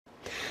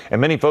And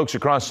many folks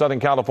across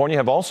Southern California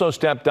have also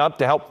stepped up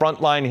to help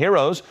frontline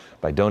heroes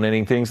by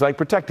donating things like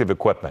protective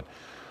equipment.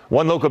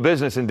 One local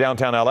business in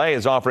downtown LA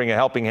is offering a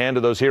helping hand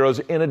to those heroes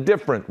in a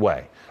different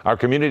way. Our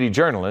community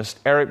journalist,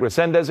 Eric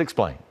Resendez,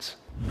 explains.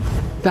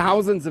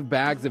 Thousands of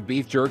bags of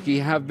beef jerky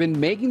have been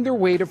making their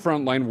way to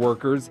frontline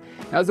workers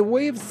as a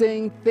way of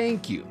saying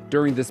thank you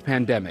during this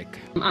pandemic.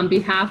 On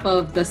behalf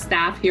of the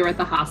staff here at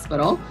the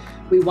hospital,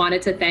 we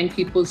wanted to thank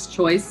People's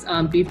Choice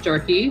Beef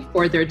Jerky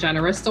for their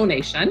generous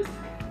donation.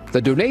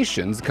 The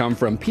donations come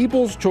from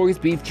People's Choice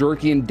Beef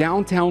Jerky in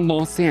downtown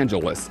Los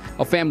Angeles,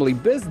 a family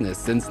business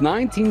since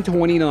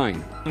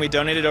 1929. We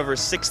donated over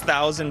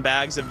 6,000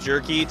 bags of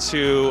jerky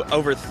to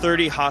over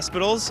 30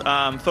 hospitals,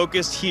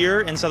 focused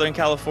here in Southern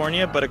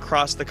California, but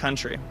across the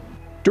country.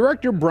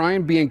 Director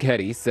Brian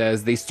Bianchetti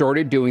says they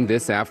started doing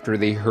this after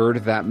they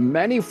heard that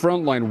many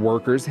frontline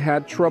workers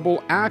had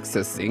trouble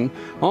accessing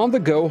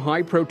on-the-go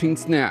high-protein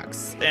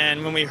snacks.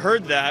 And when we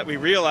heard that, we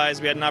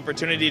realized we had an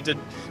opportunity to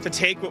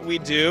take what we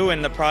do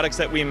and the products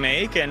that we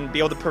make and be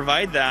able to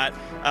provide that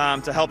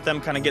to help them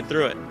kind of get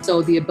through it.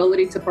 So the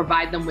ability to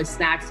provide them with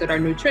snacks that are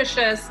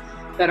nutritious,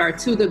 that are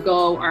to the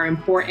go, are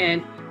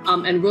important.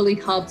 And really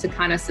help to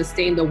kind of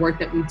sustain the work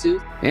that we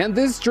do. And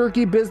this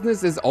jerky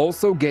business is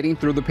also getting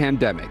through the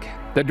pandemic.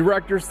 The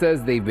director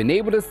says they've been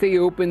able to stay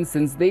open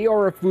since they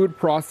are a food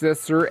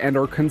processor and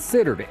are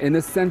considered an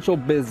essential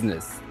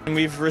business.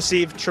 We've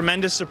received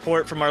tremendous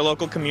support from our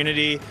local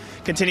community,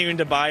 continuing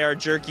to buy our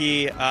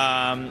jerky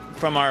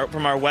from our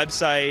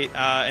website,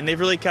 and they've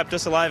really kept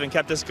us alive and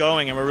kept us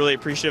going, and we're really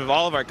appreciative of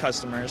all of our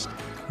customers.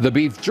 The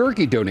beef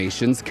jerky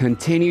donations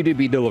continue to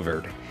be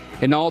delivered.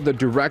 In all, the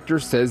director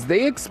says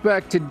they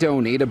expect to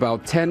donate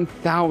about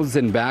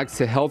 10,000 bags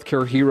to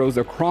healthcare heroes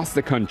across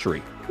the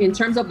country. In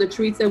terms of the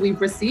treats that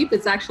we've received,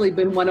 it's actually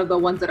been one of the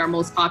ones that are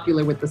most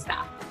popular with the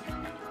staff.